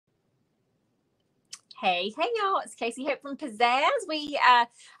Hey, hey, y'all. It's Kasey Hope from Pizzazz. We are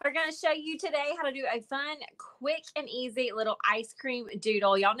going to show you today how to do a fun, quick, and easy little ice cream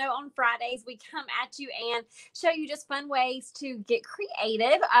doodle. Y'all know on Fridays we come at you and show you just fun ways to get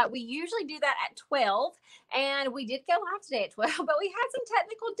creative. We usually do that at 12, and we did go live today at 12, but we had some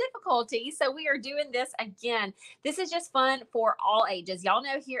technical difficulties, so we are doing this again. This is just fun for all ages. Y'all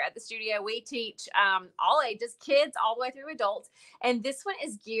know here at the studio we teach all ages, kids all the way through adults, and this one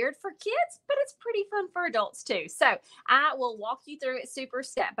is geared for kids, but it's pretty fun for adults too. So I will walk you through it super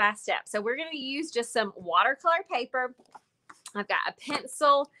step by step. So we're going to use just some watercolor paper. I've got a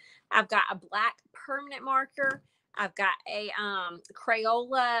pencil. I've got a black permanent marker. I've got a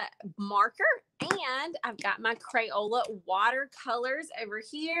Crayola marker, and I've got my Crayola watercolors over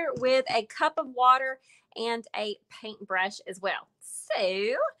here with a cup of water and a paintbrush as well.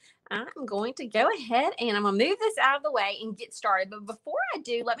 So I'm going to go ahead and I'm going to move this out of the way and get started. But before I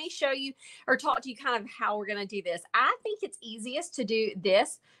do, let me show you or talk to you kind of how we're going to do this. I think it's easiest to do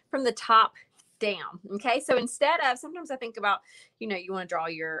this from the top down. Okay. So instead of, sometimes I think about, you want to draw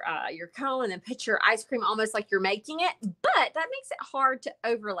your cone and then put your ice cream almost like you're making it, but that makes it hard to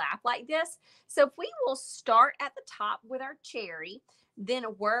overlap like this. So if we will start at the top with our cherry, then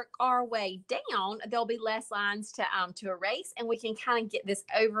work our way down, there'll be less lines to erase, and we can kind of get this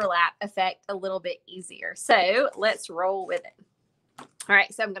overlap effect a little bit easier. So let's roll with it. All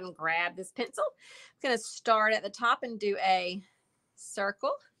right, so I'm going to grab this pencil. I'm going to start at the top and do a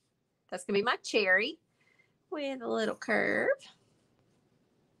circle. That's going to be my cherry with a little curve.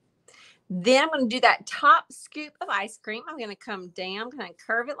 Then I'm going to do that top scoop of ice cream. I'm going to come down, kind of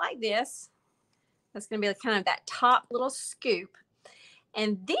curve it like this. That's going to be kind of that top little scoop.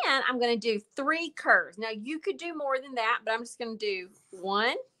 And then I'm going to do 3 curves. Now, you could do more than that, but I'm just going to do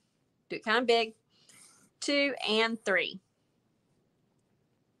 1, do it kind of big, 2, and 3.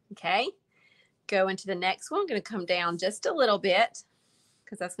 Okay. Go into the next one. I'm going to come down just a little bit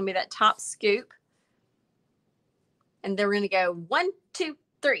because that's going to be that top scoop. And then we're going to go 1, 2,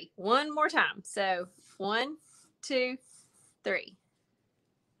 3. One more time. So 1, 2, 3.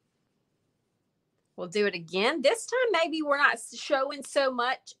 We'll do it again. This time, maybe we're not showing so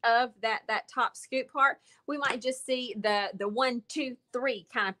much of that top scoop part. We might just see the 1, 2, 3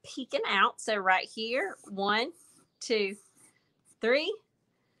 kind of peeking out. So right here, 1, 2, 3.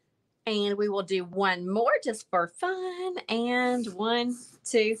 And we will do one more just for fun. And 1,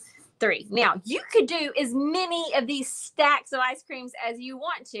 2, 3. Now, you could do as many of these stacks of ice creams as you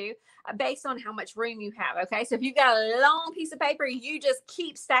want to based on how much room you have, okay? So if you've got a long piece of paper, you just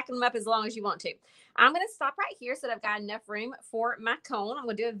keep stacking them up as long as you want to. I'm going to stop right here so that I've got enough room for my cone. I'm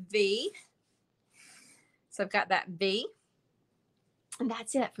going to do a V. So I've got that V. And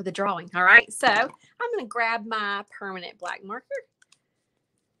that's it for the drawing, all right? So I'm going to grab my permanent black marker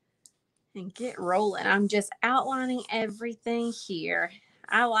and get rolling. I'm just outlining everything here.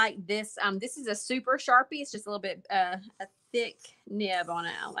 I like this. This is a super Sharpie. It's just a little bit a thick nib on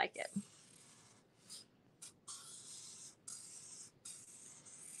it. I like it.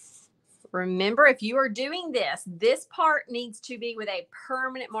 Remember, if you are doing this, this part needs to be with a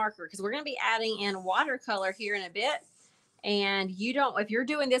permanent marker because we're going to be adding in watercolor here in a bit. And if you're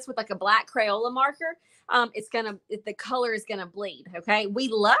doing this with like a black Crayola marker, the color is going to bleed. Okay. We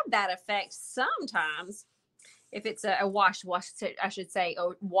love that effect sometimes. If it's a washable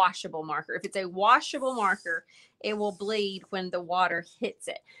marker. If it's a washable marker, it will bleed when the water hits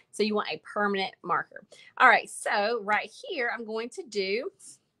it. So you want a permanent marker. All right, so right here, I'm going to do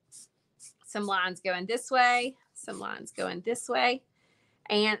some lines going this way, some lines going this way.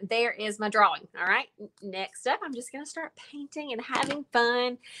 And there is my drawing. All right. Next up, I'm just going to start painting and having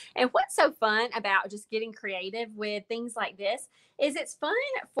fun. And what's so fun about just getting creative with things like this is it's fun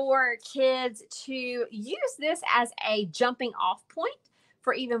for kids to use this as a jumping off point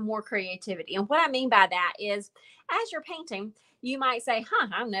for even more creativity. And what I mean by that is as you're painting, you might say,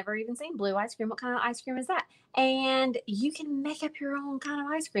 I've never even seen blue ice cream. What kind of ice cream is that? And you can make up your own kind of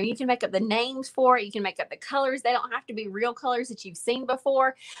ice cream. You can make up the names for it. You can make up the colors. They don't have to be real colors that you've seen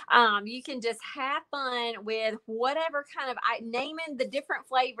before. You can just have fun with whatever kind of naming the different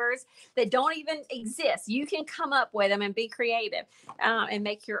flavors that don't even exist. You can come up with them and be creative and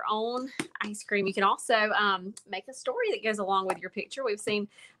make your own ice cream. You can also make a story that goes along with your picture. We've seen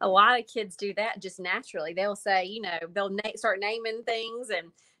a lot of kids do that just naturally. They'll say, they'll start naming things and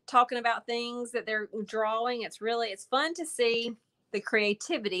talking about things that they're drawing. It's fun to see the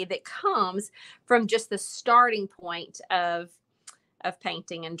creativity that comes from just the starting point of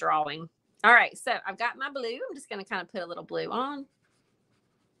painting and drawing. All right, so I've got my blue. I'm just going to kind of put a little blue on.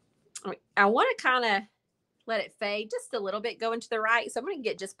 I want to kind of let it fade just a little bit, go into the right. So I'm going to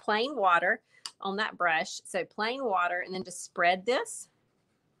get just plain water on that brush. So plain water, and then just spread this.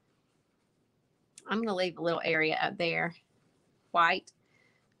 I'm going to leave a little area up there white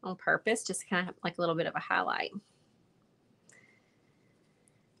on purpose, just kind of like a little bit of a highlight.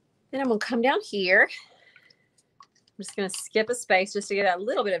 Then I'm going to come down here. I'm just going to skip a space just to get a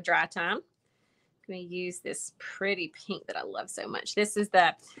little bit of dry time. I'm going to use this pretty pink that I love so much. This is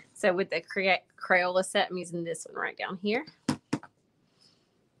the, so with the Crayola set, I'm using this one right down here. I'll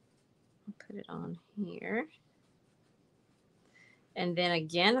put it on here. And then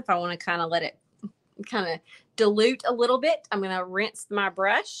again, if I want to kind of let it kind of dilute a little bit, I'm going to rinse my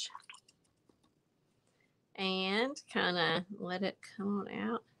brush and kind of let it come on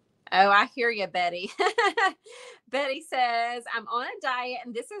out. Oh, I hear you, Betty. Betty says, I'm on a diet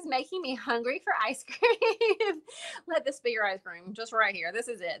and this is making me hungry for ice cream. Let this be your ice cream, just right here. This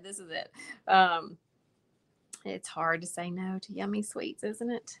is it. This is it. It's hard to say no to yummy sweets,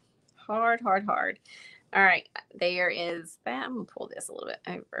 isn't it? Hard, hard, hard. All right, there is that. I'm going to pull this a little bit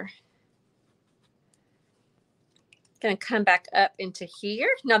over. Going to come back up into here.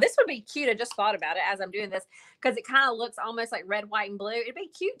 Now this would be cute. I just thought about it as I'm doing this because it kind of looks almost like red, white, and blue. It'd be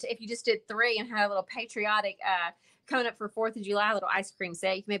cute if you just did 3 and had a little patriotic coming up for 4th of July, little ice cream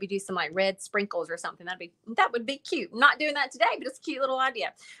set. You can maybe do some like red sprinkles or something. That would be cute. I'm not doing that today, but it's a cute little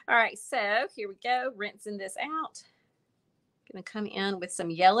idea. All right, so here we go. Rinsing this out. Going to come in with some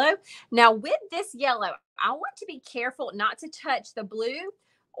yellow. Now with this yellow, I want to be careful not to touch the blue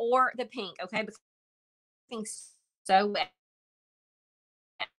or the pink, okay? Because things so wet.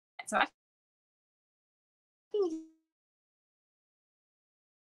 So I can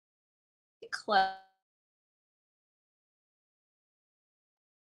get close.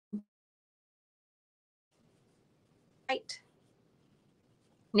 Right.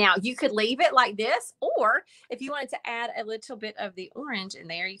 Now you could leave it like this, or if you wanted to add a little bit of the orange in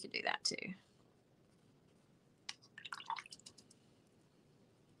there, you could do that too.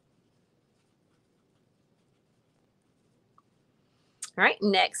 All right,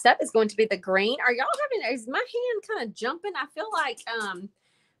 next up is going to be the green. Are y'all having, is my hand kind of jumping? I feel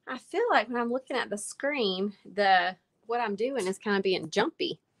like when I'm looking at the screen, what I'm doing is kind of being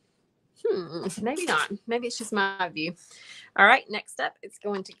jumpy. Maybe not. Maybe it's just my view. All right, next up, it's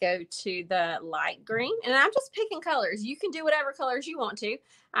going to go to the light green. And I'm just picking colors. You can do whatever colors you want to.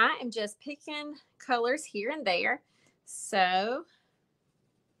 I am just picking colors here and there. So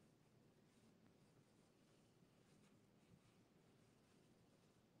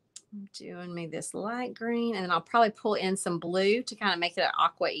I'm doing me this light green, and then I'll probably pull in some blue to kind of make it an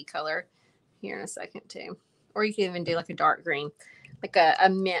aqua-y color here in a second too. Or you can even do like a dark green, like a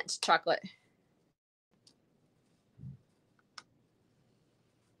mint chocolate.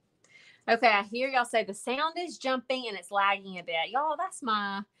 Okay, I hear y'all say the sound is jumping and it's lagging a bit. Y'all, this is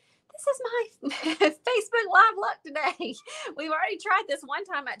my Facebook Live luck today. We've already tried this one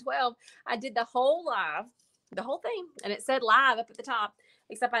time at 12. I did the whole live, the whole thing, and it said live up at the top.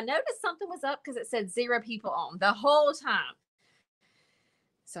 Except I noticed something was up because it said 0 people on the whole time.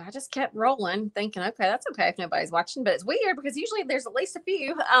 So I just kept rolling, thinking, okay, that's okay if nobody's watching. But it's weird because usually there's at least a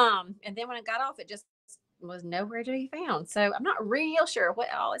few. And then when I got off, it just was nowhere to be found. So I'm not real sure what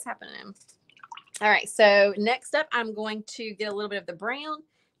all is happening. All right, so next up, I'm going to get a little bit of the brown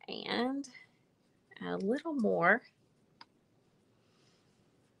and add a little more.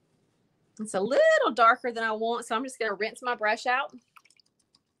 It's a little darker than I want, so I'm just going to rinse my brush out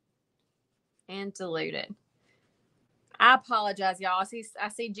and dilute it. I apologize, y'all. I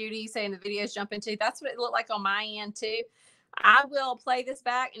see Judy saying the video's jumping too. That's what it looked like on my end too. I will play this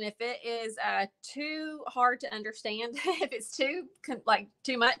back, and if it is too hard to understand, if it's too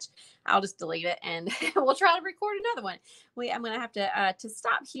much, I'll just delete it, and we'll try to record another one. I'm going to have to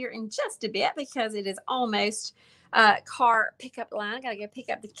stop here in just a bit because it is almost car pickup line. I got to go pick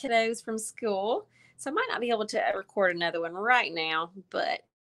up the kiddos from school, so I might not be able to record another one right now, but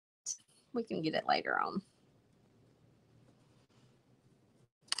we can get it later on.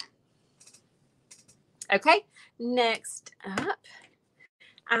 Okay, next up,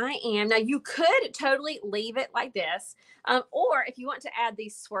 now you could totally leave it like this. Or if you want to add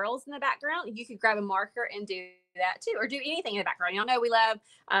these swirls in the background, you could grab a marker and do that too, or do anything in the background. Y'all know we love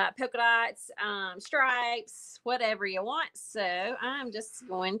polka dots, stripes, whatever you want. So I'm just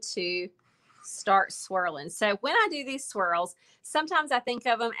going to start swirling. So when I do these swirls, sometimes I think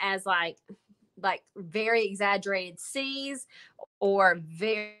of them as like very exaggerated C's or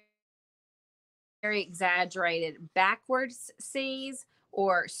very exaggerated backwards C's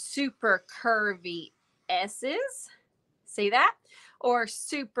or super curvy S's. See that? Or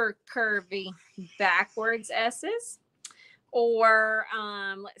super curvy backwards S's. or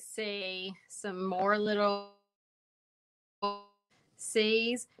let's see, some more little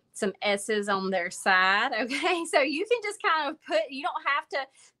C's, some S's on their side. Okay. So you can just kind of you don't have to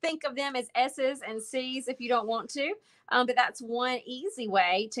think of them as S's and C's if you don't want to. But that's one easy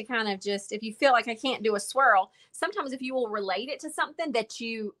way to kind of just, if you feel like I can't do a swirl, sometimes if you will relate it to something that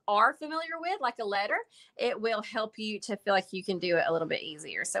you are familiar with, like a letter, it will help you to feel like you can do it a little bit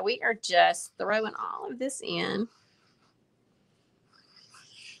easier. So we are just throwing all of this in.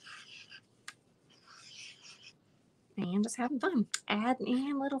 And just having fun, adding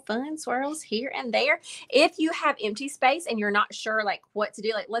in little fun swirls here and there. If you have empty space and you're not sure like what to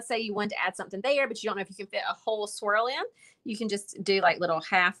do, like let's say you want to add something there, but you don't know if you can fit a whole swirl in, you can just do like little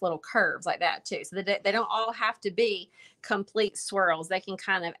curves like that too. So that they don't all have to be complete swirls. They can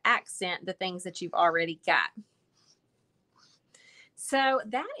kind of accent the things that you've already got. So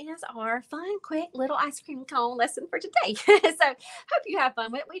that is our fun, quick little ice cream cone lesson for today. So hope you have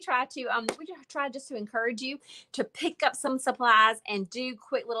fun with it. We try just to encourage you to pick up some supplies and do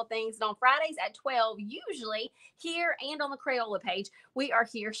quick little things. And on Fridays at 12, usually here and on the Crayola page, we are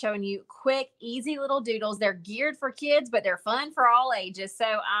here showing you quick, easy little doodles. They're geared for kids, but they're fun for all ages.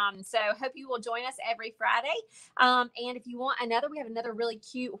 So hope you will join us every Friday. And if you want we have another really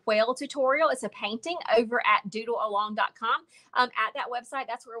cute whale tutorial. It's a painting over at doodlealong.com. At that website,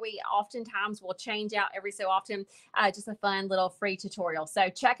 that's where we oftentimes will change out every so often just a fun little free tutorial. So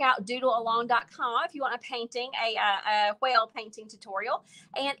check out doodlealong.com if you want a whale painting tutorial.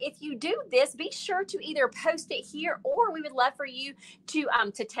 And if you do this, be sure to either post it here, or we would love for you to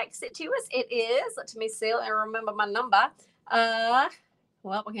text it to us. It is, let me see and remember my number. Well,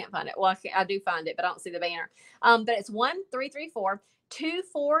 we can't find it. Well, I do find it, but I don't see the banner. But it's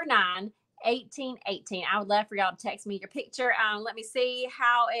 1-334-249 1818. I would love for y'all to text me your picture. Let me see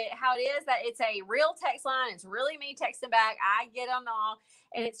how it is. That it's a real text line. It's really me texting back. I get them all,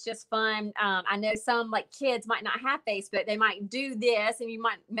 and it's just fun. I know some like kids might not have Facebook. They might do this, and you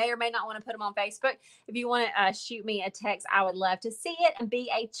may or may not want to put them on Facebook. If you want to shoot me a text, I would love to see it and be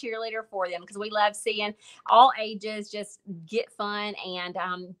a cheerleader for them, because we love seeing all ages just get fun and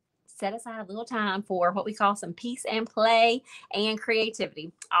set aside a little time for what we call some peace and play and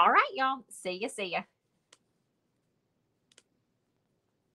creativity. All right, y'all. See ya.